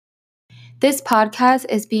This podcast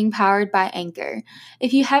is being powered by Anchor.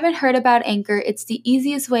 If you haven't heard about Anchor, it's the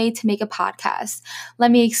easiest way to make a podcast. Let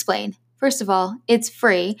me explain. First of all, it's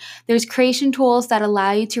free. There's creation tools that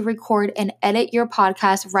allow you to record and edit your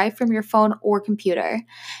podcast right from your phone or computer.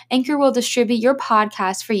 Anchor will distribute your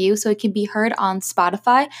podcast for you so it can be heard on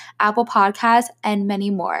Spotify, Apple Podcasts, and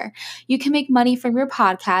many more. You can make money from your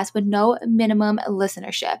podcast with no minimum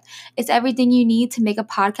listenership. It's everything you need to make a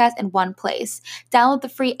podcast in one place. Download the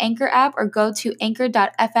free Anchor app or go to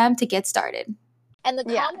anchor.fm to get started. And the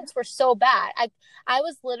comments were so bad. I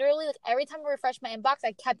was literally like, every time I refreshed my inbox,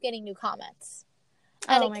 I kept getting new comments.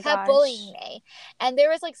 And it kept bullying me. And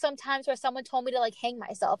there was like some times where someone told me to like hang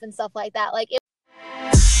myself and stuff like that. Like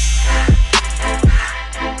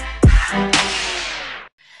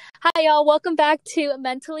Hi y'all, welcome back to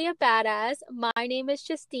Mentally a Badass. My name is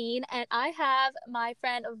Justine and I have my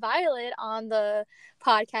friend Violet on the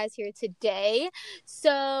podcast here today.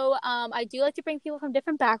 So I do like to bring people from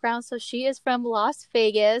different backgrounds. So she is from Las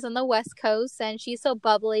Vegas on the West Coast and she's so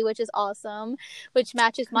bubbly, which is awesome, which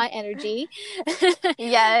matches my energy.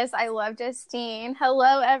 Yes, I love Justine.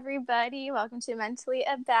 Hello everybody. Welcome to Mentally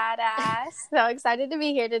a Badass. So excited to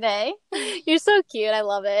be here today. You're so cute. I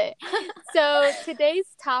love it. So today's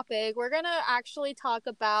topic, we're going to actually talk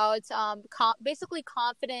about basically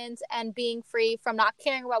confidence and being free from not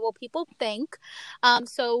caring about what people think.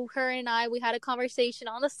 So her and I, we had a conversation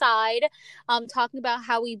on the side talking about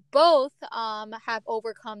how we both have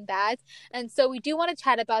overcome that. And so we do want to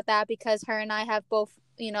chat about that because her and I have both,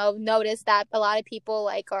 noticed that a lot of people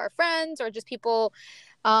like our friends or just people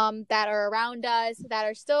that are around us that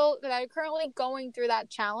are currently going through that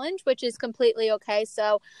challenge, which is completely okay.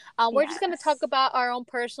 So we're just going to talk about our own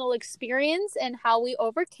personal experience and how we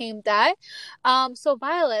overcame that. So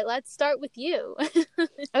Violet, let's start with you.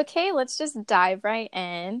 Okay, let's just dive right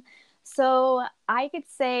in. So I could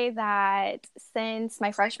say that since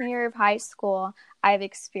my freshman year of high school, I've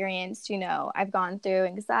experienced, I've gone through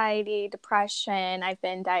anxiety, depression. I've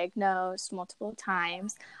been diagnosed multiple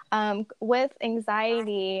times. With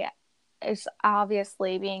anxiety, it's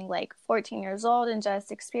obviously being like 14 years old and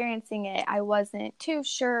just experiencing it, I wasn't too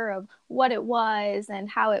sure of what it was and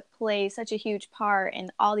how it plays such a huge part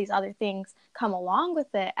and all these other things come along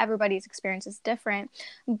with it. Everybody's experience is different,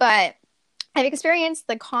 but I've experienced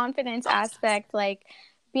the confidence aspect, like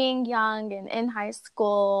being young and in high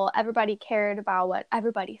school, everybody cared about what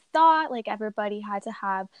everybody thought. Like everybody had to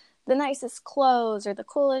have the nicest clothes or the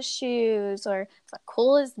coolest shoes or the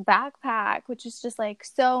coolest backpack, which is just like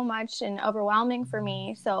so much and overwhelming for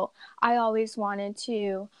me. So I always wanted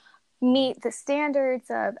to meet the standards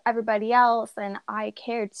of everybody else, and I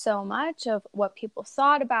cared so much of what people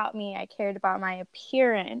thought about me. I cared about my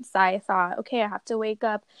appearance. I thought, okay, I have to wake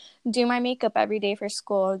up, do my makeup every day for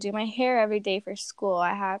school, do my hair every day for school.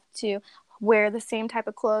 I have to wear the same type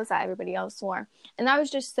of clothes that everybody else wore. And that was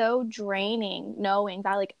just so draining, knowing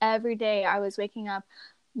that like every day I was waking up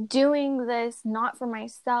doing this not for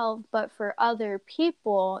myself but for other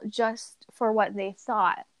people, just for what they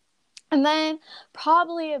thought. And then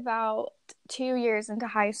probably about 2 years into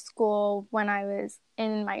high school, when I was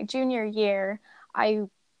in my junior year, I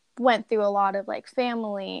went through a lot of like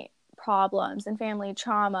family problems and family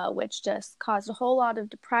trauma, which just caused a whole lot of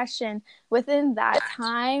depression. Within that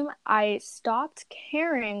time, I stopped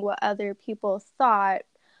caring what other people thought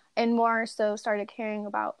and more so started caring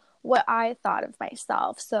about what I thought of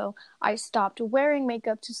myself. So I stopped wearing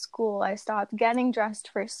makeup to school. I stopped getting dressed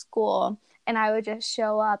for school. And I would just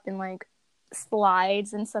show up in like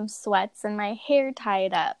slides and some sweats and my hair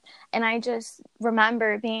tied up. And I just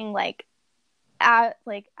remember being like at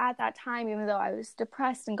that time, even though I was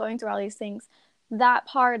depressed and going through all these things, that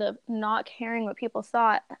part of not caring what people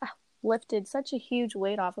thought lifted such a huge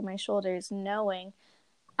weight off of my shoulders, knowing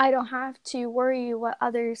I don't have to worry what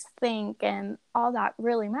others think, and all that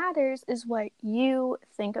really matters is what you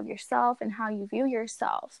think of yourself and how you view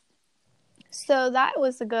yourself. So that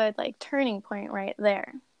was a good like turning point right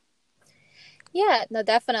there. Yeah, no,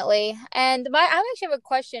 definitely. And I actually have a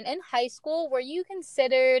question. In high school, were you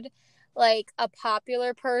considered like a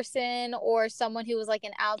popular person or someone who was like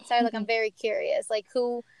an outsider? Like, I'm very curious.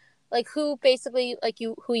 Who basically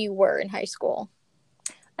who you were in high school?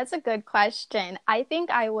 That's a good question. I think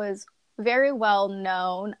I was very well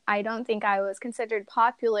known. I don't think I was considered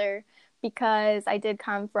popular because I did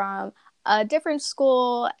come from a different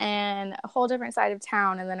school and a whole different side of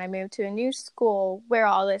town. And then I moved to a new school where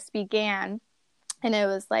all this began. And it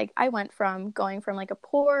was like, I went from going from like a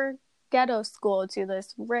poor ghetto school to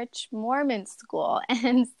this rich Mormon school.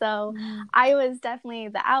 And so I was definitely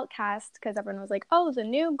the outcast because everyone was like, oh, the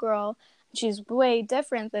new girl, she's way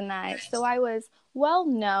different than that. So I was well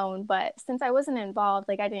known, but since I wasn't involved,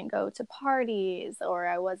 like I didn't go to parties or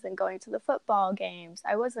I wasn't going to the football games,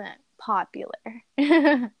 I wasn't popular.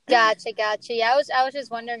 Gotcha. Yeah, I was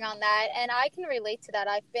just wondering on that, and I can relate to that.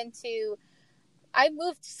 I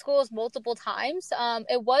moved schools multiple times.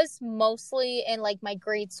 It was mostly in like my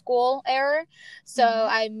grade school era. So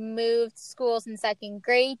I moved schools in second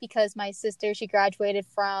grade because my sister, she graduated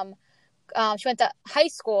from, she went to high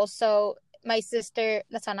school. So my sister,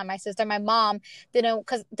 that's not my sister, my mom didn't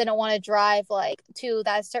want to drive like to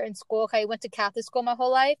that certain school. I went to Catholic school my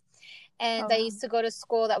whole life. Oh, And I used to go to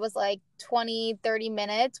school that was like 20-30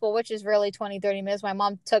 minutes, well, which is really 20-30 minutes. My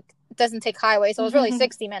mom doesn't take highway, so it was really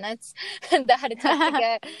 60 minutes that it took to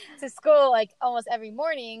get to school like almost every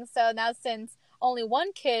morning. So now, since only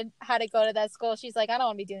one kid had to go to that school, she's like, I don't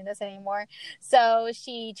want to be doing this anymore. So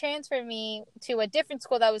she transferred me to a different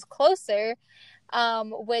school that was closer,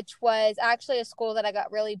 which was actually a school that I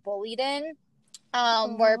got really bullied in.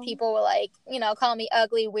 Where people were like, call me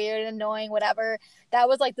ugly, weird, annoying, whatever. That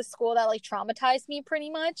was like the school that like traumatized me pretty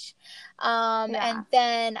much. And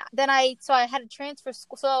then I had to transfer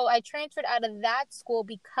school. So I transferred out of that school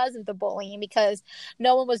because of the bullying, because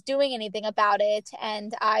no one was doing anything about it.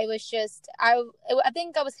 And I was just, I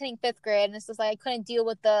think I was hitting 5th grade, and it's just like I couldn't deal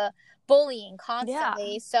with the bullying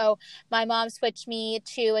constantly. So my mom switched me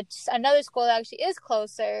to another school that actually is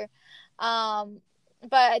closer.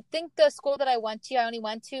 But I think the school that I only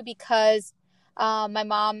went to because my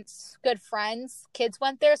mom's good friends' kids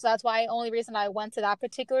went there. So that's why only reason I went to that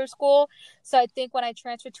particular school. So I think when I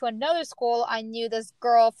transferred to another school, I knew this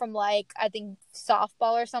girl from like, I think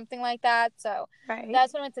softball or something like that. So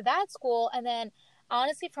that's when I went to that school. And then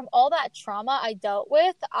honestly, from all that trauma I dealt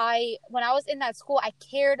with, when I was in that school, I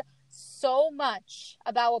cared so much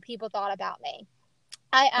about what people thought about me.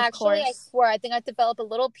 I swear, I think I developed a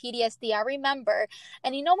little PTSD. I remember.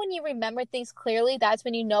 And when you remember things clearly, that's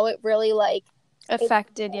when you know it really like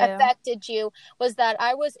affected you. Was that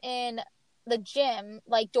I was in the gym,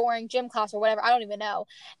 like during gym class or whatever, I don't even know.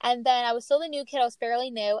 And then I was still the new kid, I was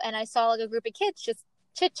fairly new, and I saw like a group of kids just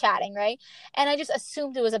chit-chatting, right? And I just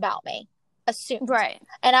assumed it was about me. Right.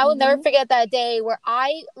 And I will never forget that day where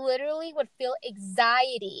I literally would feel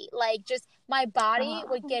anxiety, like just my body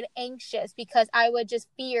would get anxious because I was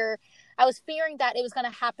fearing that it was going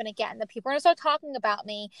to happen again, that people were going to start talking about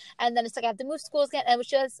me, and then it's like I have to move schools again. And it was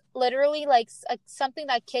just literally like something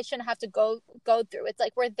that kids shouldn't have to go through. It's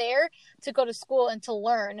like we're there to go to school and to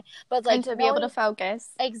learn, but like and to be able to focus.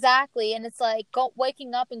 Exactly. And it's like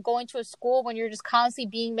waking up and going to a school when you're just constantly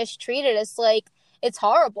being mistreated. It's like, it's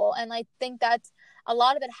horrible. And I think that's a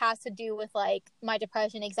lot of it has to do with like my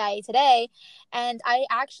depression, anxiety today. And I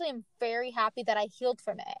actually am very happy that I healed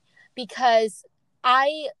from it, because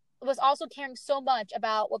I was also caring so much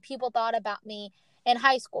about what people thought about me in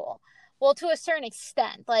high school. Well, to a certain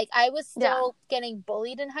extent, like I was still getting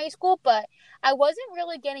bullied in high school, but I wasn't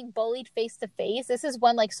really getting bullied face to face. This is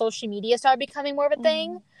when like social media started becoming more of a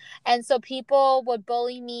thing. And so people would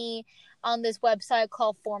bully me on this website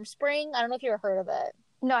called Formspring. I don't know if you ever heard of it.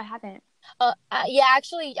 No, I haven't. Yeah,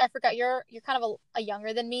 actually, I forgot. You're kind of a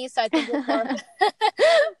younger than me, so I think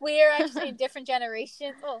we're actually in different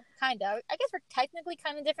generations. Well, kind of. I guess we're technically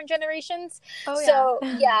kind of different generations. So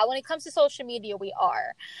yeah, when it comes to social media, we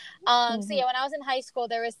are. So yeah, when I was in high school,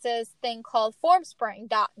 there was this thing called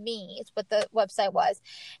Formspring.me. It's what the website was,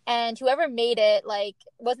 and whoever made it like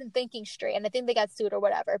wasn't thinking straight, and I think they got sued or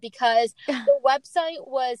whatever, because the website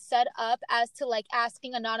was set up as to like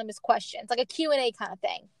asking anonymous questions, like a Q&A kind of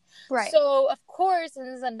thing. Right. So, of course, this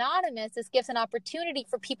is anonymous. This gives an opportunity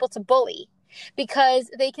for people to bully,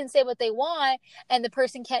 because they can say what they want and the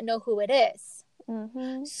person can't know who it is.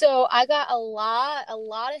 So I got a lot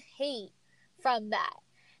of hate from that.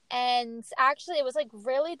 And actually, it was like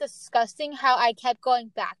really disgusting how I kept going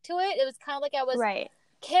back to it. It was kind of like I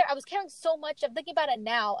was caring so much. I'm thinking about it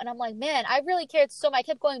now, and I'm like, man, I really cared so much. I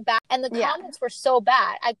kept going back, and the comments were so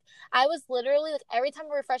bad. I was literally like, every time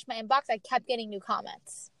I refreshed my inbox, I kept getting new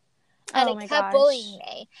comments. And it kept bullying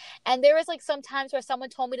me. And there was like some times where someone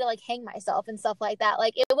told me to like hang myself and stuff like that.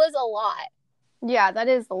 Like, it was a lot. Yeah, that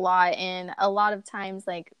is a lot. And a lot of times,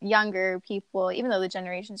 like, younger people, even though the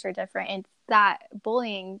generations are different, and that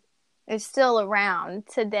bullying is still around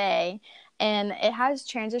today. And it has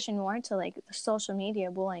transitioned more to like social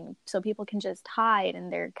media bullying, so people can just hide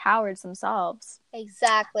and they're cowards themselves.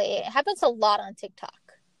 Exactly. It happens a lot on TikTok.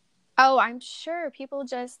 Oh, I'm sure people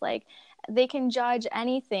just like, they can judge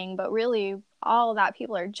anything, but really all that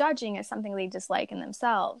people are judging is something they dislike in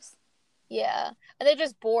themselves. Yeah. And they're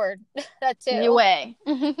just bored. That Your too. way.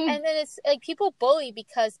 And then it's like people bully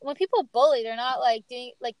because when people bully, they're not like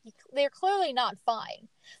doing like they're clearly not fine.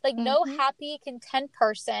 Like no Mm-hmm. happy, content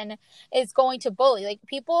person is going to bully. Like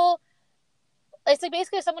people, it's like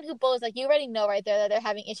basically someone who bullies, like you already know right there that they're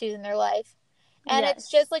having issues in their life. And it's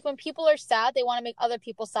Yes. just like when people are sad, they want to make other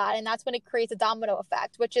people sad. And that's when it creates a domino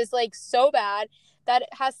effect, which is like so bad that it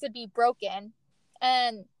has to be broken.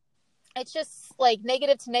 And it's just like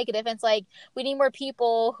negative to negative. And it's like we need more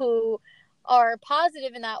people who are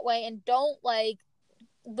positive in that way and don't like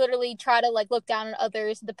literally try to like look down on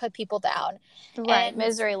others to put people down. Right. And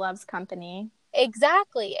Misery loves company.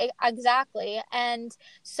 exactly. And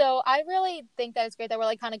so I really think that it's great that we're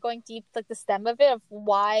like kind of going deep like the stem of it of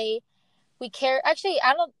why we care. Actually,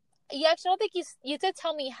 I don't. You actually don't think you did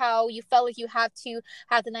tell me how you felt like you have to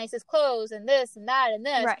have the nicest clothes and this and that and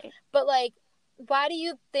this. Right. But like, why do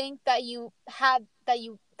you think that you had that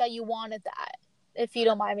you wanted that? If you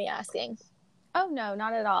don't mind me asking. Oh, no,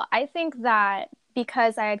 not at all. I think that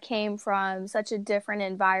because I had came from such a different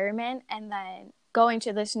environment and then going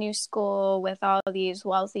to this new school with all these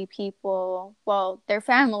wealthy people, well, their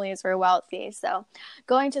families were wealthy. So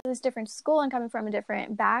going to this different school and coming from a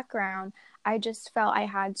different background, I just felt I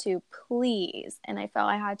had to please and I felt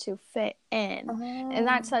I had to fit in. And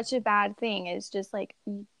that's such a bad thing. It's just like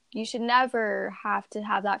you should never have to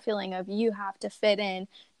have that feeling of you have to fit in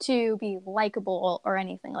to be likable or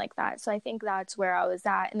anything like that. So I think that's where I was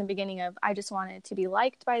at in the beginning of I just wanted to be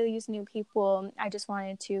liked by these new people. I just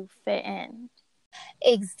wanted to fit in.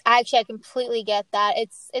 Actually, I completely get that.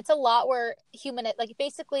 It's a lot where human like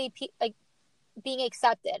basically like being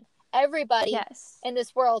accepted. Everybody Yes. in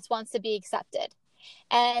this world wants to be accepted,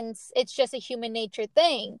 and it's just a human nature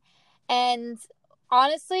thing. And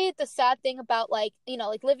honestly, the sad thing about like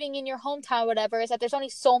like living in your hometown or whatever is that there's only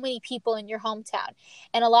so many people in your hometown,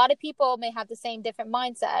 and a lot of people may have the same different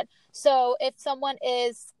mindset. So if someone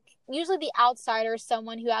is usually the outsider is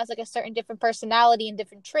someone who has like a certain different personality and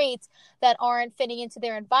different traits that aren't fitting into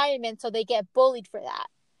their environment, so they get bullied for that.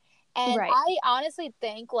 And Right. I honestly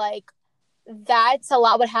think like that's a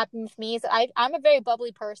lot what happened with me is I'm a very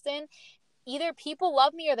bubbly person. Either people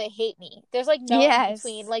love me or they hate me. There's like no in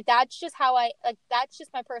between. Like that's just how I like that's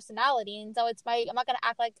just my personality. And so I'm not gonna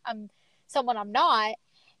act like I'm someone I'm not.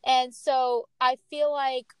 And so I feel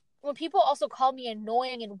like when people also call me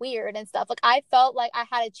annoying and weird and stuff, like I felt like I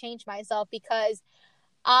had to change myself because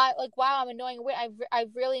I like wow, I'm annoying and weird. I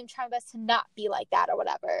really am trying my best to not be like that or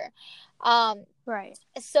whatever. Right.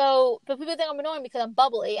 So but people think I'm annoying because I'm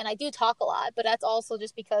bubbly and I do talk a lot, but that's also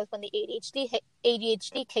just because when the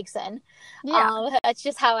ADHD kicks in, Yeah. that's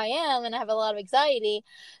just how I am, and I have a lot of anxiety.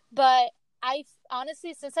 But I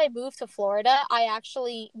honestly, since I moved to Florida, I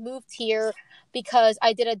actually moved here because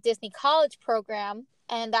I did a Disney college program,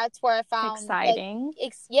 and that's where I found Exciting.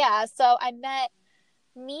 yeah. So I met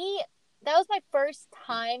me. That was my first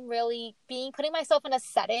time really putting myself in a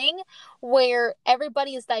setting where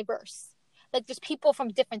everybody is diverse. Like there's people from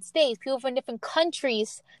different states, people from different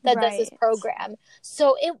countries that does this Right. program.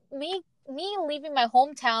 So it me leaving my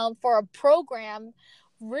hometown for a program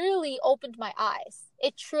really opened my eyes.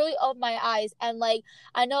 It truly opened my eyes. And like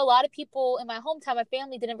I know a lot of people in my hometown, my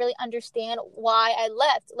family didn't really understand why I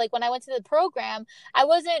left. Like when I went to the program, I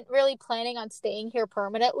wasn't really planning on staying here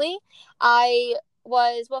permanently. I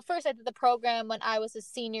first I did the program when I was a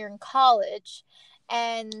senior in college,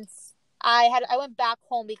 and I went back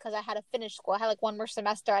home because I had to finish school. I had like one more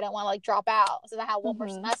semester. I didn't want to like drop out, so I had one more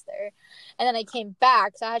semester, and then I came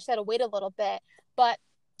back, so I just had to wait a little bit. But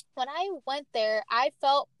when I went there, I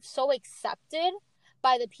felt so accepted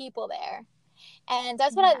by the people there, and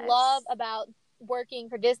that's what I love about working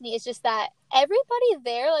for Disney. Is just that everybody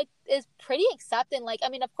there like is pretty accepting. Like I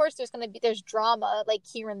mean, of course there's drama like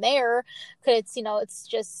here and there because it's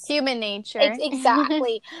just human nature.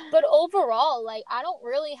 Exactly. But overall, like I don't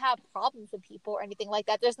really have problems with people or anything like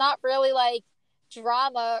that. There's not really like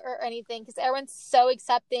drama or anything because everyone's so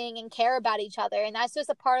accepting and care about each other, and that's just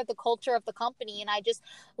a part of the culture of the company, and I just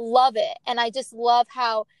love it. And I just love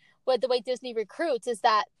how the way Disney recruits is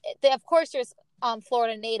that of course there's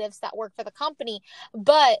Florida natives that work for the company,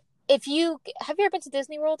 but have you ever been to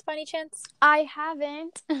Disney World by any chance? I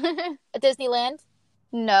haven't. Disneyland?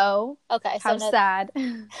 No. Okay, so sad.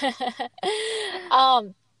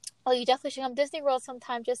 Well, you definitely should come to Disney World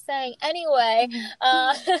sometime. Just saying. Anyway,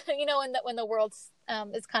 when the world's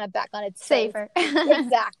is kind of back on its safer.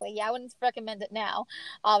 Exactly. Yeah, I wouldn't recommend it now,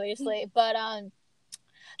 obviously, but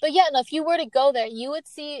yeah, no, if you were to go there, you would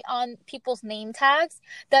see on people's name tags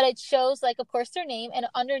that it shows, like, of course, their name, and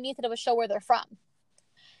underneath it would show where they're from.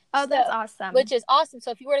 Oh, that's awesome. Which is awesome.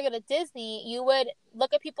 So if you were to go to Disney, you would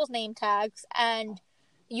look at people's name tags and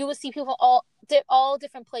you will see people all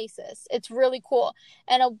different places. It's really cool.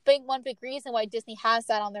 And one big reason why Disney has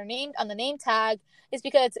that on the name tag is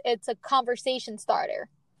because it's a conversation starter.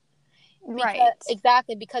 Right.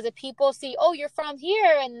 Exactly. Because if people see, oh, you're from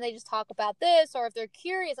here, and they just talk about this, or if they're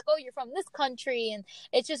curious, like, oh, you're from this country, and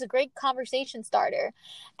it's just a great conversation starter.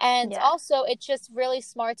 And also, it's just really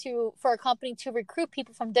smart for a company to recruit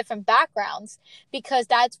people from different backgrounds, because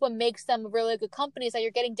that's what makes them a really good company, is that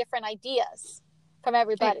you're getting different ideas from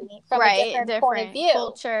everybody, from a different point of view.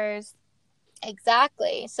 Cultures.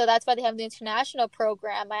 Exactly. So that's why they have the international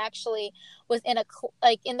program. I actually was in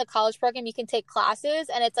the college program, you can take classes,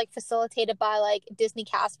 and it's like facilitated by like Disney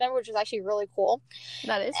cast member, which is actually really cool.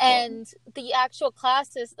 That is cool. And the actual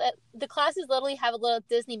classes literally have a little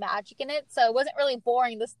Disney magic in it, so it wasn't really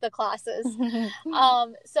boring, the classes.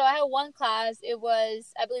 So I had one class, it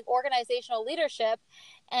was, I believe, organizational leadership,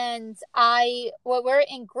 and we're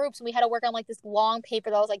in groups, and we had to work on like this long paper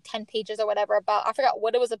that was like 10 pages or whatever, about, I forgot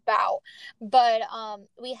what it was about, but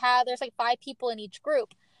there's like 5 people in each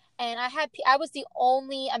group, and I was the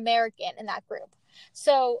only American in that group.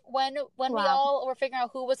 So when we all were figuring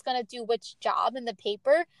out who was going to do which job in the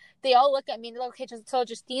paper, they all look at me and they're like, okay, so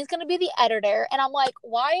Justine's going to be the editor. And I'm like,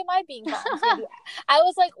 why am I being volunteered? I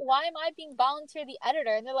was like, why am I being volunteered the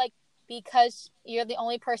editor? And they're like, because you're the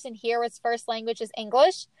only person here whose first language is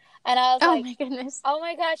English. And I was like, oh my goodness. Oh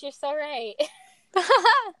my gosh, you're so right.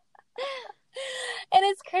 And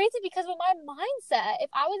it's crazy, because with my mindset, if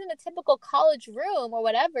I was in a typical college room or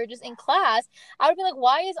whatever, just in class, I would be like,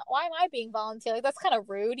 why am I being volunteered? Like, that's kind of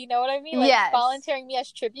rude, you know what I mean? Like, volunteering me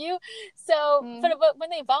as tribute. So, but when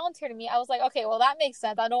they volunteered me, I was like, okay, well, that makes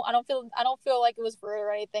sense. I don't feel like it was rude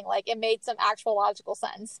or anything. Like, it made some actual logical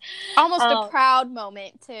sense. Almost a proud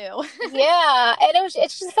moment too. Yeah, and it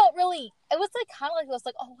just felt really. It was like kind of like, it was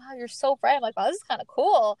like, oh wow, you're so bright. I'm like, wow, this is kind of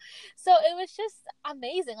cool. So it was just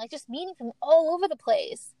amazing, like just meeting from all over the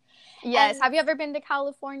place. Yes. And have you ever been to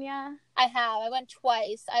California? I have. I went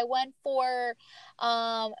twice. I went for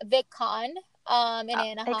VidCon in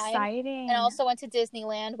Anaheim. Exciting. And I also went to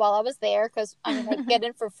Disneyland while I was there, because I mean, I get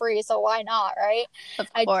in for free, so why not, right? Of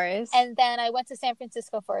course. And then I went to San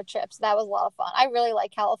Francisco for a trip, so that was a lot of fun. I really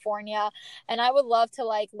like California, and I would love to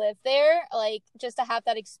like live there, like just to have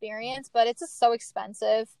that experience, but it's just so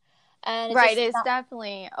expensive. And it's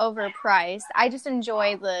definitely overpriced. I just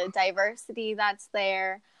enjoy the diversity that's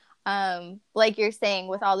there. Like you're saying,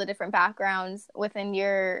 with all the different backgrounds within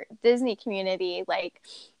your Disney community, like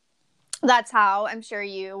that's how I'm sure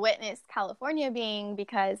you witnessed California being,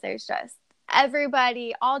 because there's just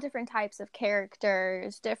everybody, all different types of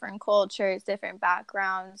characters, different cultures, different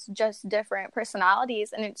backgrounds, just different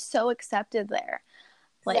personalities, and it's so accepted there.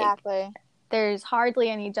 Like, exactly. There's hardly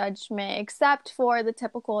any judgment except for the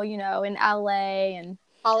typical, in LA and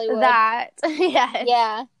Hollywood. That. Yes.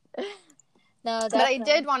 Yeah. No, definitely. But I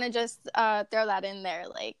did want to just throw that in there.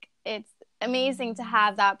 Like, it's amazing to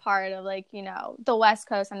have that part of, like, the West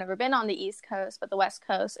Coast. I've never been on the East Coast, but the West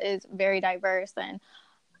Coast is very diverse and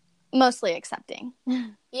mostly accepting.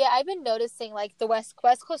 Yeah, I've been noticing, like, the West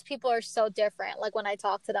Coast people are so different. Like, when I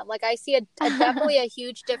talk to them, like, I see definitely a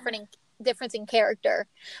huge difference in character,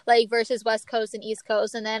 like, versus West Coast and East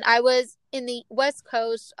Coast. And then I was in the West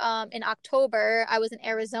Coast in October. I was in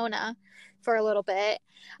Arizona for a little bit.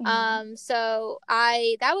 So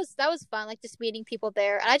that was fun, like just meeting people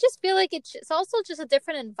there. And I just feel like it's also just a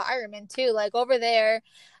different environment too. Like over there,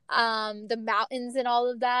 the mountains and all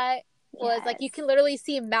of that was like, you can literally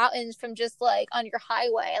see mountains from just like on your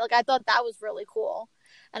highway. Like, I thought that was really cool.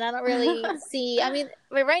 And I don't really see, I mean,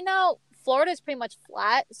 right now Florida is pretty much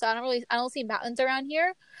flat, so I don't see mountains around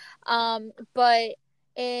here. But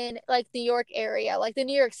in like New York area, like the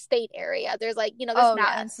New York State area, there's like, there's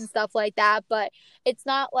mountains and stuff like that, but it's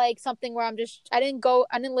not like something where I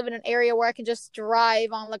didn't live in an area where I can just drive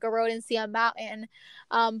on like a road and see a mountain.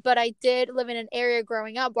 But I did live in an area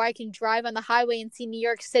growing up where I can drive on the highway and see New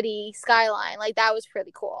York City skyline. Like, that was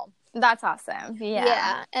pretty cool. That's awesome.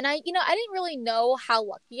 Yeah. And I didn't really know how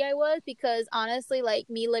lucky I was, because honestly, like,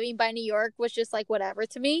 me living by New York was just like whatever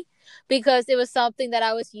to me, because it was something that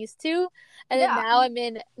I was used to. And then now I'm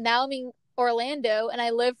in Orlando, and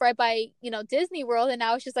I live right by, Disney World, and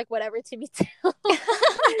now it's just like whatever to me too.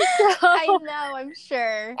 I know, I'm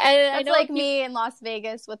sure. And that's I know like me in Las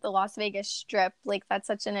Vegas with the Las Vegas Strip. Like, that's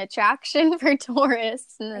such an attraction for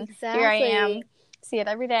tourists. And exactly. Here I am. See it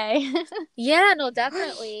every day. Yeah, no,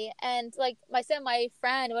 definitely. And like my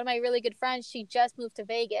friend, one of my really good friends, she just moved to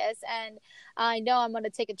Vegas, and I know I'm going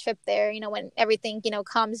to take a trip there, when everything,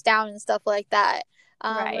 calms down and stuff like that.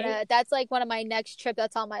 Right. That's like one of my next trip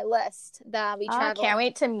that's on my list that we travel. Can't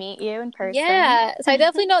wait to meet you in person. Yeah, so I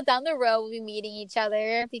definitely know down the road we'll be meeting each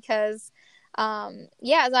other because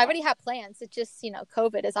yeah, so I already have plans. It's just,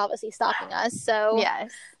 COVID is obviously stopping us. So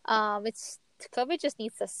yes, it's COVID just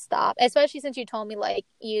needs to stop, especially since you told me like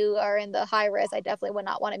you are in the high risk. I definitely would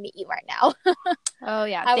not want to meet you right now. Oh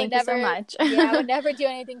yeah, thank you so much. Yeah, I would never do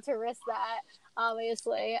anything to risk that,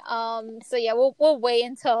 obviously. So yeah, we'll wait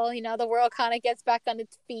until the world kind of gets back on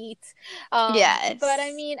its feet. Yes, but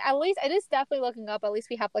I mean, at least it is definitely looking up. At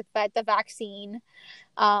least we have like the vaccine.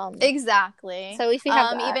 Exactly. So at least we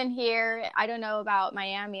have that. Even here, I don't know about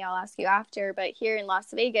Miami. I'll ask you after, but here in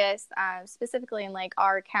Las Vegas, specifically in like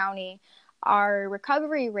our county, our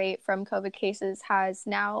recovery rate from COVID cases has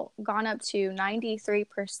now gone up to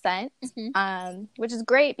 93%, which is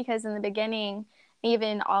great because in the beginning,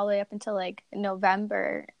 even all the way up until like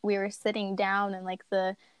November, we were sitting down in like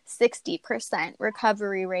the 60%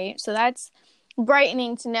 recovery rate. So that's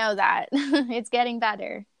brightening to know that it's getting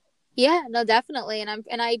better. Yeah, no, definitely.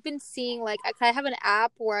 And I've been seeing like I have an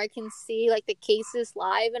app where I can see like the cases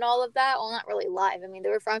live and all of that. Well, not really live. I mean,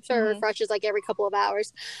 I'm sure it refreshes like every couple of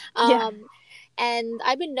hours. And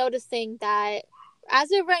I've been noticing that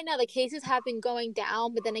as of right now, the cases have been going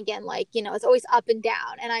down, but then again, like, it's always up and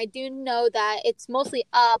down. And I do know that it's mostly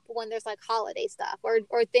up when there's like holiday stuff or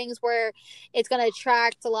things where it's going to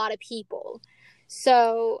attract a lot of people.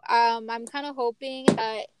 So I'm kind of hoping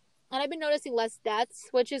that, and I've been noticing less deaths,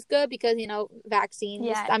 which is good because, vaccines,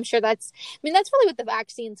 I'm sure that's really what the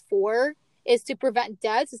vaccine's for, is to prevent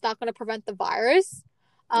deaths. It's not going to prevent the virus.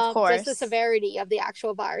 Of course. Just the severity of the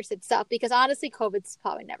actual virus itself, because honestly, COVID's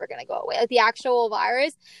probably never going to go away. Like the actual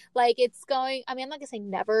virus, like it's going, I mean, I'm not going to say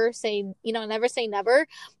never say never,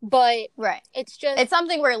 but it's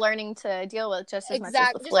something we're learning to deal with just as much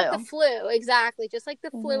as the flu. Just like the flu, exactly. Just like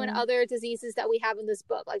the flu and other diseases that we have in this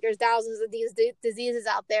book. Like there's thousands of these diseases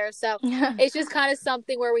out there. So it's just kind of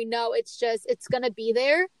something where we know it's going to be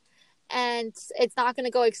there. And it's not going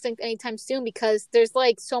to go extinct anytime soon because there's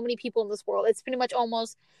like so many people in this world. It's pretty much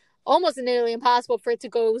almost nearly impossible for it to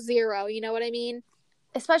go zero. You know what I mean?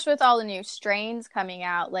 Especially with all the new strains coming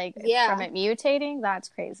out, like from it mutating, that's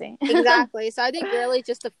crazy. Exactly. So I think really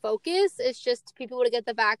just the focus is just people to get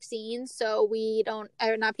the vaccine so we don't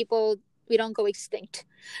go extinct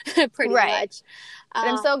pretty much. But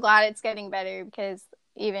I'm so glad it's getting better because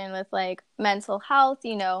even with like mental health,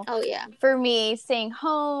 for me, staying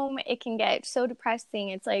home, it can get so depressing.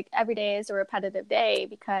 It's like every day is a repetitive day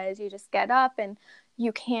because you just get up and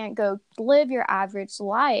you can't go live your average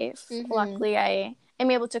life. Luckily, I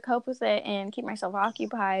am able to cope with it and keep myself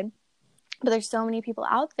occupied. But there's so many people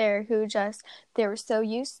out there who they were so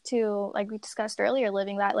used to, like we discussed earlier,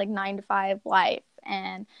 living that like 9-to-5 life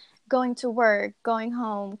and going to work, going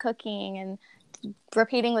home, cooking, and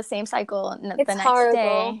repeating the same cycle the next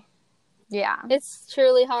day. Yeah, it's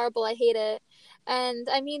truly horrible. I hate it. And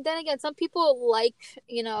I mean, then again, some people like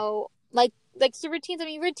the routines. I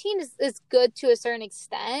mean, routine is good to a certain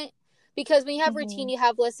extent because when you have routine, you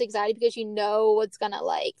have less anxiety because you know what's gonna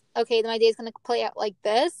like, okay, my day is gonna play out like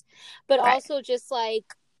this. But also just like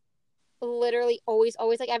literally always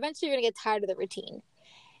like eventually you're gonna get tired of the routine.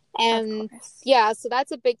 And so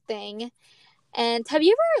that's a big thing. And have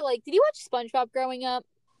you ever did you watch SpongeBob growing up?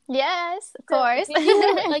 Yes, of course.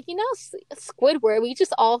 Squidward. We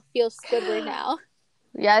just all feel Squidward now.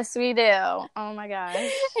 Yes, we do. Oh my gosh.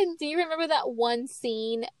 And do you remember that one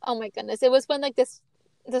scene? Oh my goodness. It was when like this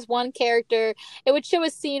one character, it would show a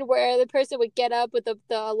scene where the person would get up with the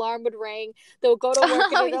alarm would ring, they'll go to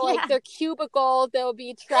work and like their cubicle, there'll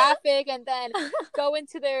be traffic, and then go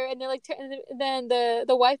into and they're like and then the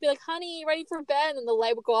wife be like, honey, ready for bed, and then the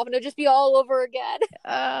light would go off and it'll just be all over again.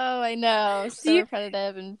 Oh, I know. So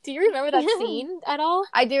repetitive. And do you remember that scene at all?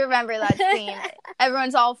 I do remember that scene.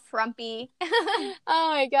 Everyone's all frumpy. Oh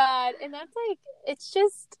my god. And that's like, it's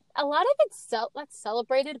just a lot of it's not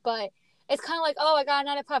celebrated, but it's kind of like, oh, I got a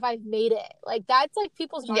 9-to-5, I've made it. Like, that's, like,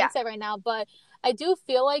 people's mindset right now. But I do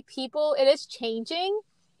feel like it is changing.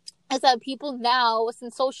 Is that people now,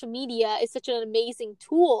 since social media is such an amazing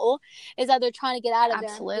tool, is that they're trying to get out of there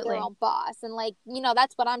and be their own boss. And, like,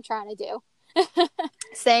 that's what I'm trying to do.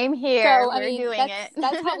 Same here. So, We're doing it.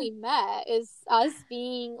 That's how we met, is us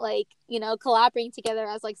being, like, collaborating together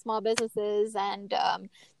as, like, small businesses and,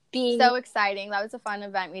 being so exciting. That was a fun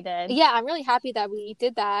event we did. Yeah, I'm really happy that we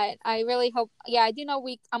did that. I really hope. Yeah, I do know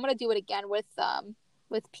I'm gonna do it again with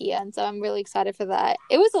Pia, and so I'm really excited for that.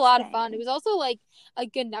 It was a lot of fun. It was also like a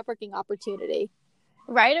good networking opportunity.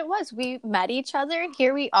 Right, it was. We met each other.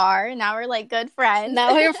 Here we are. Now we're like good friends.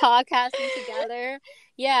 Now we're podcasting together.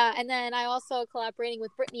 Yeah, and then I also collaborating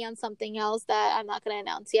with Brittany on something else that I'm not going to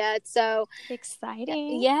announce yet. So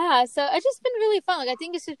Exciting. yeah, so it's just been really fun. Like I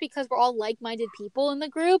think it's just because we're all like-minded people in the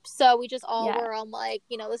group, so we just all were on like,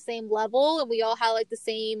 you know, the same level, and we all had like the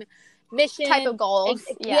same mission type of goals.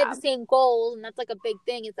 we had the same goals, and that's like a big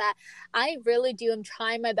thing, is that I really do am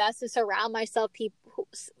trying my best to surround myself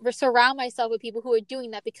with people who are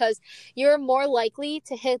doing that, because you're more likely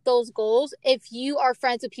to hit those goals if you are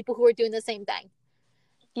friends with people who are doing the same thing.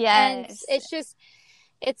 Yes. And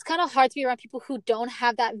it's kind of hard to be around people who don't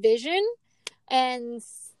have that vision, and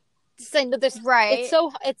saying that there's right.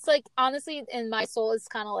 It's like, honestly, in my soul, it's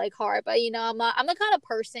kind of like hard, but you know, I'm the kind of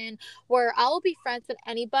person where I will be friends with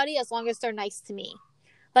anybody as long as they're nice to me.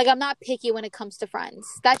 Like, I'm not picky when it comes to friends.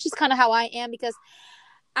 That's just kind of how I am, because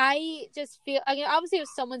I just feel, I mean, obviously if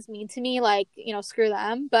someone's mean to me, like, you know, screw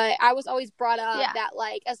them, but I was always brought up that,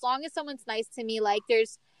 like, as long as someone's nice to me, like,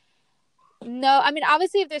 there's no, I mean,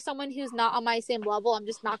 obviously if there's someone who's not on my same level, I'm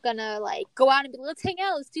just not gonna like go out and be, let's hang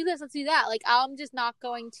out, let's do this, let's do that. Like, I'm just not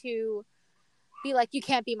going to be like, you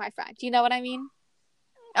can't be my friend. Do you know what I mean?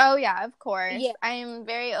 Oh yeah, of course. Yeah. I'm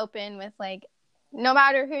very open with, like, no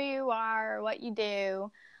matter who you are or what you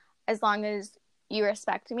do, as long as you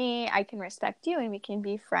respect me, I can respect you, and we can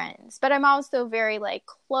be friends. But I'm also very, like,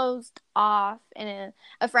 closed off in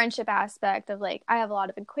a friendship aspect of, like, I have a lot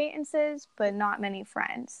of acquaintances, but not many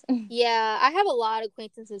friends. Yeah, I have a lot of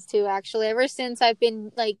acquaintances too, actually. Ever since I've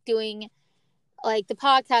been like doing like the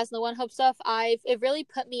podcast and the One Hope stuff, it really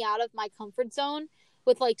put me out of my comfort zone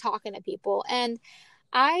with like talking to people. And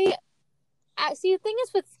I see, the thing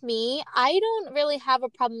is with me, I don't really have a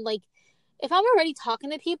problem, like, if I'm already talking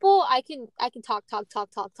to people, I can talk.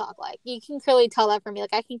 Like, you can clearly tell that from me.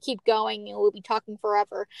 Like, I can keep going and we'll be talking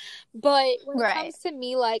forever. But when it comes to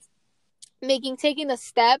me, like, taking the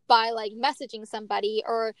step by like messaging somebody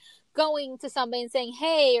or going to somebody and saying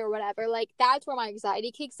hey or whatever, like, that's where my anxiety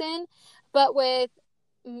kicks in. But with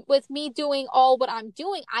me doing all what I'm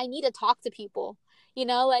doing, I need to talk to people, you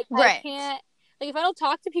know, like, I can't, like, if I don't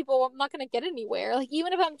talk to people, I'm not going to get anywhere. Like,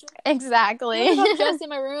 even if I'm just in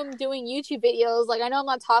my room doing YouTube videos, like, I know I'm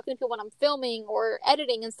not talking to people when I'm filming or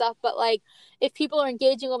editing and stuff, but like, if people are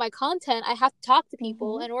engaging with my content, I have to talk to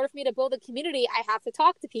people. In order for me to build a community, I have to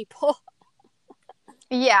talk to people.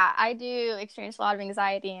 Yeah, I do experience a lot of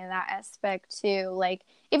anxiety in that aspect too. Like,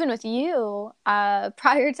 even with you,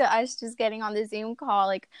 prior to us just getting on the Zoom call,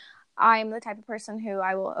 like, I'm the type of person who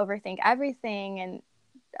I will overthink everything, and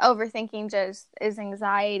overthinking just is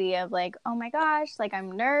anxiety of, like, oh my gosh, like,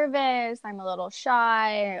 I'm nervous, I'm a little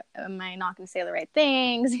shy, am I not going to say the right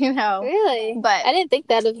things, you know? Really? But I didn't think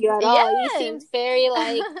that of you at all. You seemed very,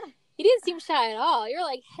 like, you didn't seem shy at all. You're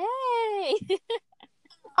like, hey.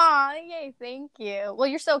 Aw, yay, thank you. Well,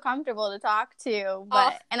 you're so comfortable to talk to,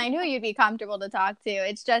 but and I knew you'd be comfortable to talk to.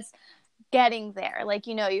 It's just getting there. Like,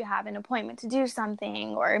 you know, you have an appointment to do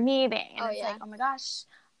something or a meeting, and it's like, oh my gosh,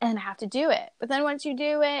 and I have to do it. But then once you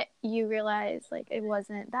do it, you realize, like, it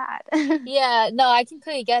wasn't that. Yeah, no, I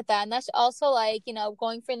completely get that. And that's also, like, you know,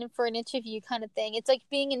 going for an interview kind of thing. It's like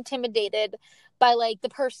being intimidated by, like, the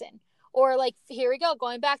person. Or, like, here we go,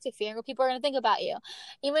 going back to fearing what people are going to think about you.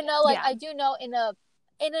 Even though, like, I do know in an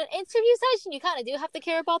interview session, you kind of do have to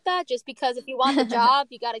care about that, just because if you want the job,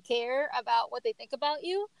 you got to care about what they think about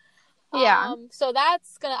you. Yeah. So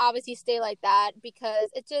that's going to obviously stay like that, because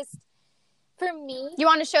it just, for me, you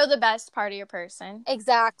want to show the best part of your person.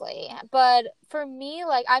 Exactly. But for me,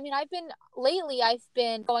 like, I mean, I've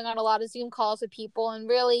been going on a lot of Zoom calls with people and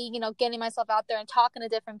really, you know, getting myself out there and talking to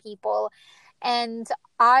different people. And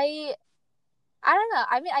I don't know.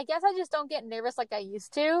 I mean, I guess I just don't get nervous like I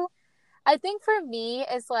used to. I think for me,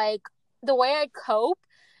 it's like the way I cope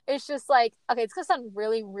is just like, okay, it's going to sound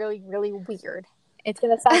really, really, really weird. It's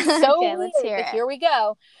going to sound so okay, weird, let's hear but it. Here we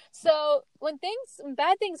go. So when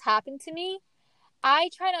bad things happen to me,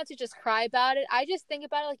 I try not to just cry about it. I just think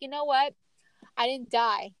about it like, you know what? I didn't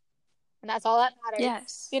die. And that's all that matters.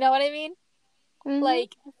 Yes. You know what I mean? Mm-hmm.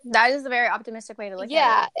 Like, that is a very optimistic way to look at it.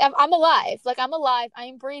 Yeah, I'm alive. Like, I'm alive. I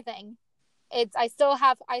am breathing. I still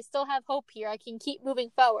have hope here. I can keep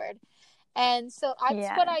moving forward. And so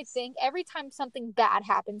that's what I think. Every time something bad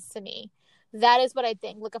happens to me, that is what I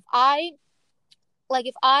think. Look,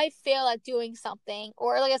 if I fail at doing something,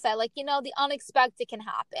 or like I said, like, you know, the unexpected can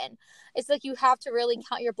happen. It's like you have to really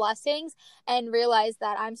count your blessings and realize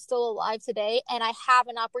that I'm still alive today, and I have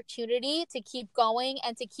an opportunity to keep going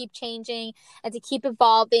and to keep changing and to keep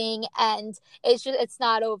evolving, and it's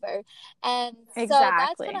not over. And so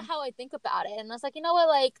that's kind of how I think about it. And I was like, you know what,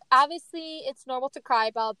 like, obviously it's normal to cry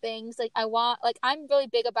about things. Like, I'm really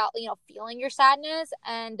big about, you know, feeling your sadness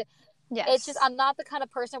and It's just, Yes. I'm not the kind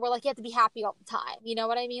of person where like you have to be happy all the time. You know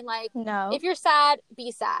what I mean? Like, No. if you're sad,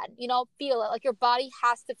 be sad. You know, feel it. Like, your body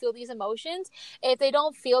has to feel these emotions. If they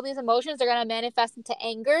don't feel these emotions, they're gonna manifest into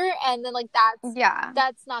anger, and then like Yeah.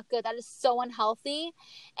 that's not good. That is so unhealthy.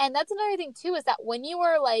 And that's another thing too, is that when you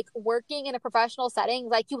are like working in a professional setting,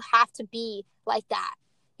 like, you have to be like that.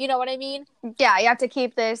 You know what I mean? Yeah, you have to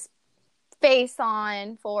keep this face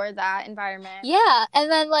on for that environment. Yeah. And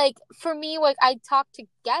then, like, for me, like, I talk to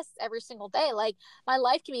guests every single day. Like, my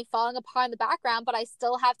life can be falling apart in the background, but I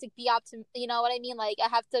still have to be you know what I mean? Like, I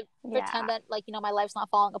have to pretend Yeah. that, like, you know, my life's not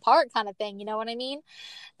falling apart, kind of thing. You know what I mean?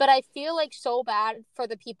 But I feel like so bad for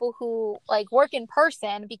the people who like work in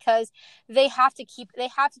person, because they have to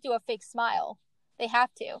do a fake smile. They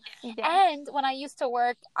have to. Yeah. And when I used to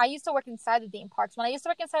work inside the theme parks. When I used to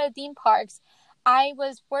work inside the theme parks, I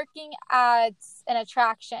was working at an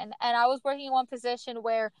attraction, and I was working in one position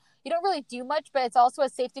where you don't really do much, but it's also a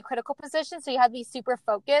safety critical position. So you have to be super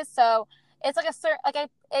focused. So it's like a certain, like,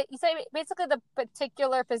 you say basically the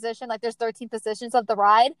particular position, like, there's 13 positions of the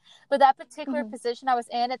ride, but that particular position I was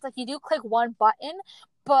in, it's like you do click one button,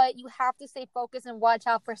 but you have to stay focused and watch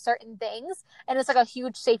out for certain things. And it's like a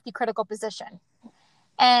huge safety critical position.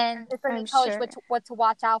 And it's like they I'm tell us sure. what to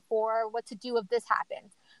watch out for, what to do if this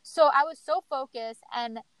happens. So I was so focused,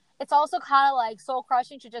 and it's also kind of like soul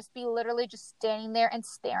crushing to just be literally just standing there and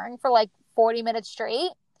staring for like 40 minutes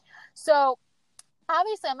straight. So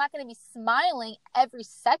obviously I'm not going to be smiling every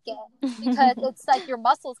second, because it's like your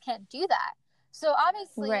muscles can't do that. So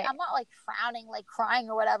obviously Right. I'm not like frowning, like crying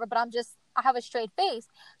or whatever, but I have a straight face.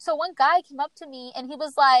 So one guy came up to me and he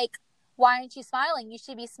was like, "Why aren't you smiling? You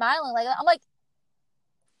should be smiling." Like, I'm like,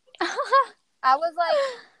 I was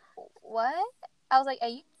like, "What?" I was like, "Are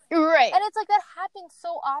you?" Right. And it's like, that happens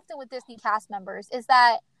so often with Disney cast members, is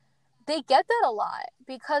that they get that a lot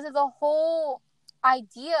because of the whole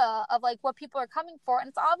idea of like what people are coming for. And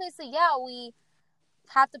it's obviously, yeah, we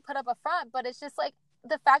have to put up a front, but it's just like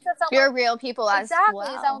the fact that You're real people as exactly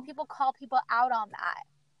is that when well. people call people out on that,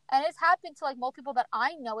 and it's happened to like most people that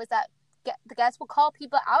I know, is that the guests will call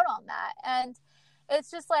people out on that. And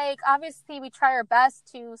it's just like, obviously we try our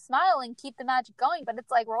best to smile and keep the magic going, but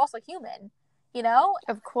it's like, we're also human, you know?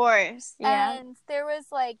 Of course. Yeah. And there was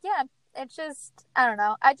like, yeah, it's just, I don't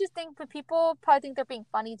know. I just think that people probably think they're being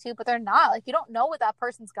funny too, but they're not. Like, you don't know what that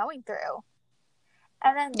person's going through.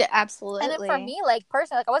 And then, Yeah, and then for absolutely. me, like,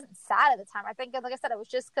 personally, like, I wasn't sad at the time. I think, like I said, it was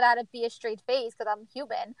just because I had to be a straight face because I'm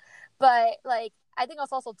human. But like, I think I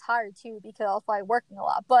was also tired too because I was probably working a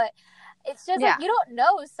lot. But it's just like, Yeah. you don't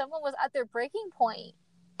know if someone was at their breaking point.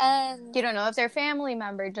 And You don't know if their family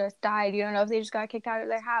member just died. You don't know if they just got kicked out of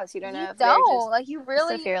their house. You don't know you if they're just don't, like, you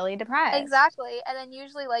really, severely depressed. exactly. And then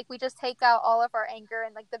usually, like, we just take out all of our anger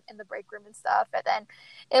in like in the break room and stuff. And then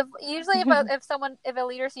if a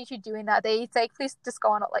leader sees you doing that, they say, please just go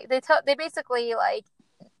on. Like, they basically, like,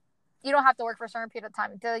 you don't have to work for a certain period of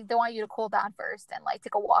time. They want you to cool down first and like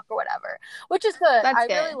take a walk or whatever, which is good. That's I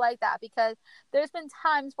good. really like that, because there's been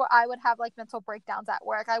times where I would have like mental breakdowns at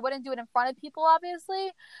work. I wouldn't do it in front of people, obviously,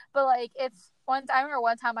 but like, I remember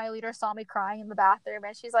one time my leader saw me crying in the bathroom,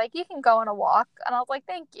 and she's like, "You can go on a walk," and I was like,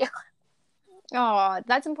 "Thank you." Oh,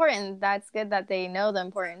 that's important. That's good that they know the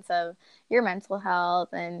importance of your mental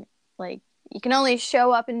health, and like, you can only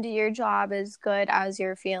show up and do your job as good as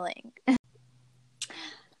you're feeling.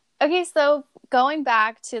 Okay, so going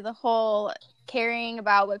back to the whole caring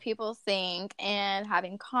about what people think and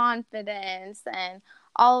having confidence and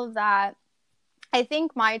all of that, I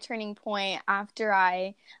think my turning point after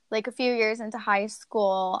like a few years into high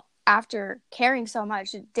school, after caring so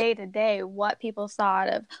much day to day what people thought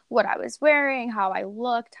of what I was wearing, how I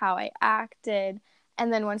looked, how I acted,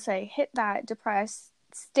 and then once I hit that depressed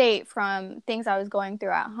state from things I was going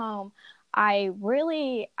through at home, I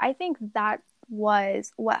think that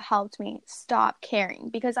was what helped me stop caring,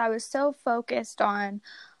 because I was so focused on,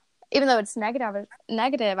 even though it's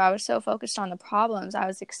negative, I was so focused on the problems I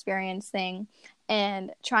was experiencing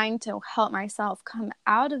and trying to help myself come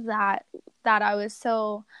out of that I was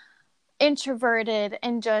so introverted,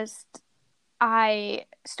 and just, I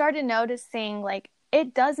started noticing, like,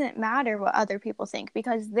 it doesn't matter what other people think,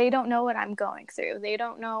 because they don't know what I'm going through. They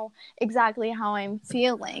don't know exactly how I'm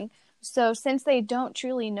feeling. So since they don't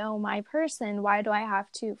truly know my person, why do I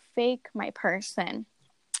have to fake my person?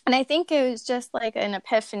 And I think it was just like an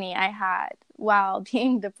epiphany I had while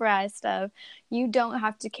being depressed of, you don't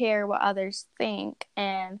have to care what others think,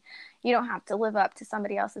 and you don't have to live up to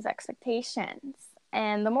somebody else's expectations.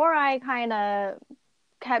 And the more I kind of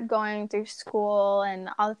kept going through school and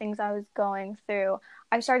all the things I was going through,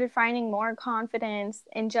 I started finding more confidence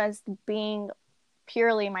in just being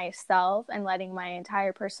purely myself and letting my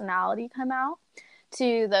entire personality come out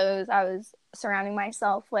to those I was surrounding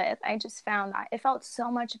myself with, I just found that it felt so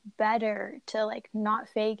much better to like not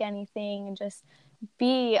fake anything and just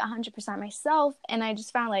be 100% myself. And I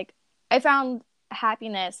just found like I found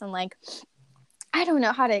happiness, and like I don't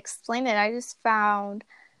know how to explain it. I just found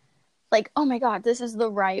like, oh my God, this is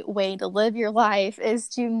the right way to live your life, is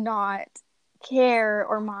to not care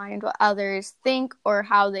or mind what others think or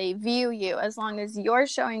how they view you. As long as you're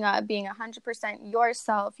showing up being 100%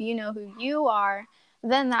 yourself, you know who you are,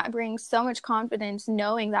 then that brings so much confidence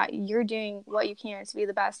knowing that you're doing what you can to be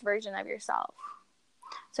the best version of yourself.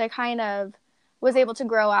 So I kind of was able to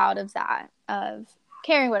grow out of that, of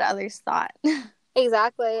caring what others thought.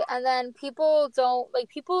 Exactly. And then people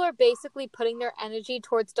are basically putting their energy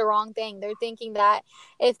towards the wrong thing. They're thinking that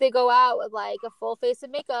if they go out with like a full face of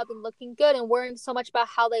makeup and looking good and worrying so much about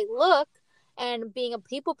how they look and being a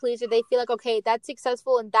people pleaser, they feel like, okay, that's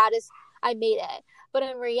successful and that is, I made it. But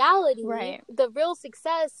in reality, Right. the real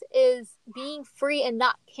success is being free and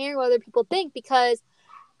not caring what other people think, because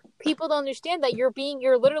people don't understand that you're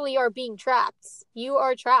literally are being trapped. You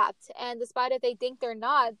are trapped. And despite if they think they're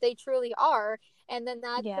not, they truly are. And then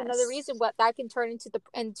that's another reason what that can turn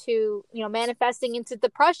into manifesting into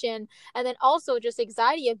depression, and then also just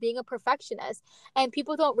anxiety of being a perfectionist. And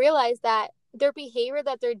people don't realize that their behavior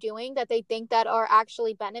that they're doing that they think that are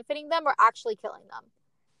actually benefiting them are actually killing them.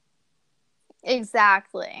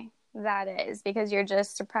 Exactly. That is, because you're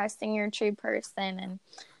just suppressing your true person, and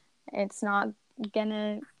it's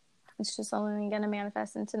just only gonna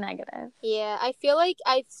manifest into negative. Yeah, I feel like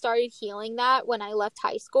I started healing that when I left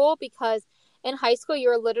high school, because in high school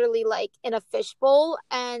you're literally like in a fishbowl,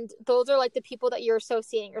 and those are like the people that you're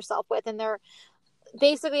associating yourself with, and they're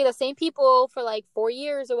basically the same people for like 4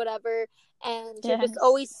 years or whatever, and you just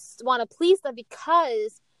always want to please them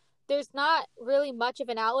because there's not really much of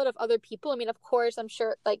an outlet of other people. I mean, of course, I'm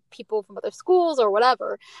sure like people from other schools or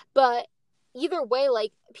whatever, but either way,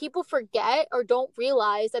 like people forget or don't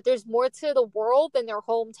realize that there's more to the world than their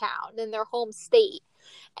hometown, than their home state.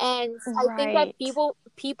 And I think that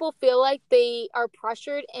people feel like they are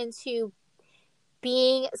pressured into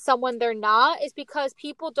being someone they're not, is because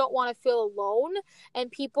people don't want to feel alone,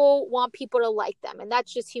 and people want people to like them, and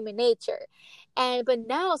that's just human nature. But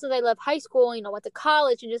now, since I left high school, went to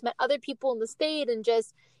college and just met other people in the state, and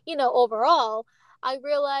just overall, I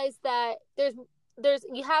realized that there's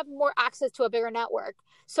you have more access to a bigger network,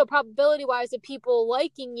 so probability wise the people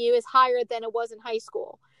liking you is higher than it was in high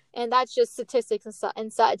school. And that's just statistics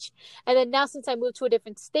and such. And then now, since I moved to a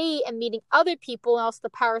different state and meeting other people, and also the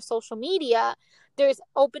power of social media, there's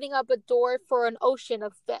opening up a door for an ocean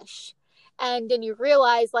of fish. And then you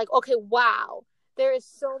realize, like, okay, wow, there is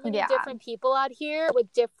so many different people out here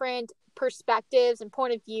with different perspectives and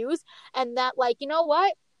point of views. And that, like, you know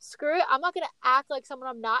what? Screw it. I'm not going to act like someone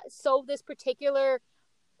I'm not. So this particular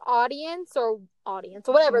audience or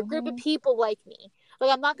whatever group of people like me. Like,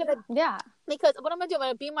 I'm not going to, because what I'm going to do, I'm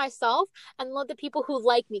going to be myself and let the people who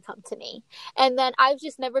like me come to me. And then I've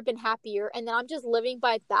just never been happier. And then I'm just living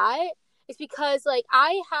by that. It's because, like,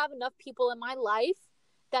 I have enough people in my life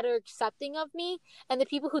that are accepting of me, and the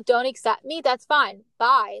people who don't accept me, that's fine.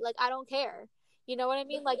 Bye. Like, I don't care. You know what I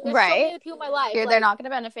mean? Like, there's so many people in my life. They're not going to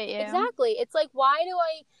benefit you. Exactly. It's like, why do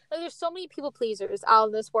there's so many people pleasers out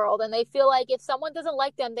in this world, and they feel like if someone doesn't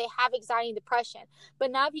like them, they have anxiety and depression.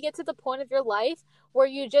 But now if you get to the point of your life where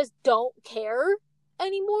you just don't care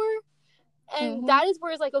anymore, and that is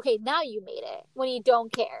where it's like, okay, now you made it, when you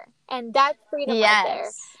don't care. And that's freedom right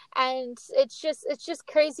there. And it's just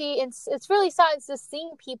crazy. It's really sad to see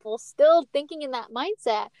people still thinking in that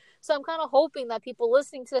mindset. So I'm kind of hoping that people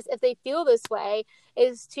listening to this, if they feel this way,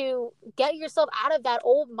 is to get yourself out of that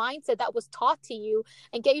old mindset that was taught to you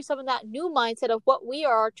and get yourself in that new mindset of what we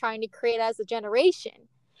are trying to create as a generation.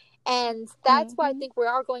 And that's why I think we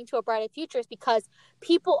are going to a brighter future, is because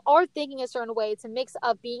people are thinking a certain way. It's a mix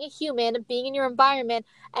of being a human, being in your environment,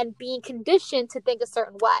 and being conditioned to think a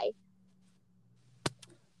certain way.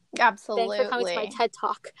 Absolutely. Thanks for coming to my TED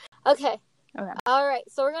Talk. Okay. All right.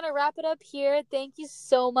 So we're going to wrap it up here. Thank you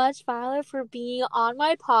so much, Violet, for being on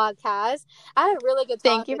my podcast. I had a really good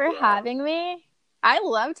time. Thank you for having me. I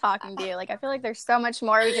love talking to you. Like, I feel like there's so much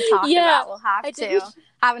more we could talk about. We'll have to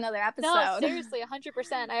have another episode. No, seriously,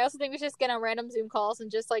 100%. I also think we should just get on random Zoom calls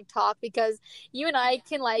and just, like, talk, because you and I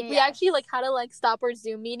can, like, we actually, like, had to, like, stop our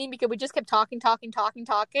Zoom meeting because we just kept talking.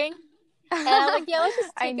 And I'm like, yeah, let's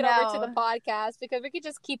just I take it over to the know. podcast because we could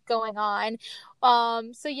just keep going on.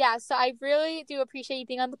 So yeah, so I really do appreciate you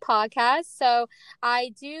being on the podcast. So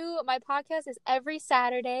my podcast is every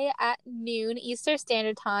Saturday at noon Eastern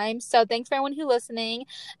Standard Time. So thanks for everyone who's listening,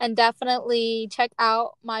 and definitely check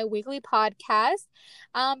out my weekly podcast.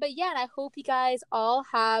 But yeah, and I hope you guys all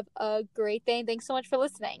have a great day. And thanks so much for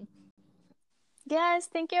listening. Yes,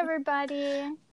 thank you, everybody.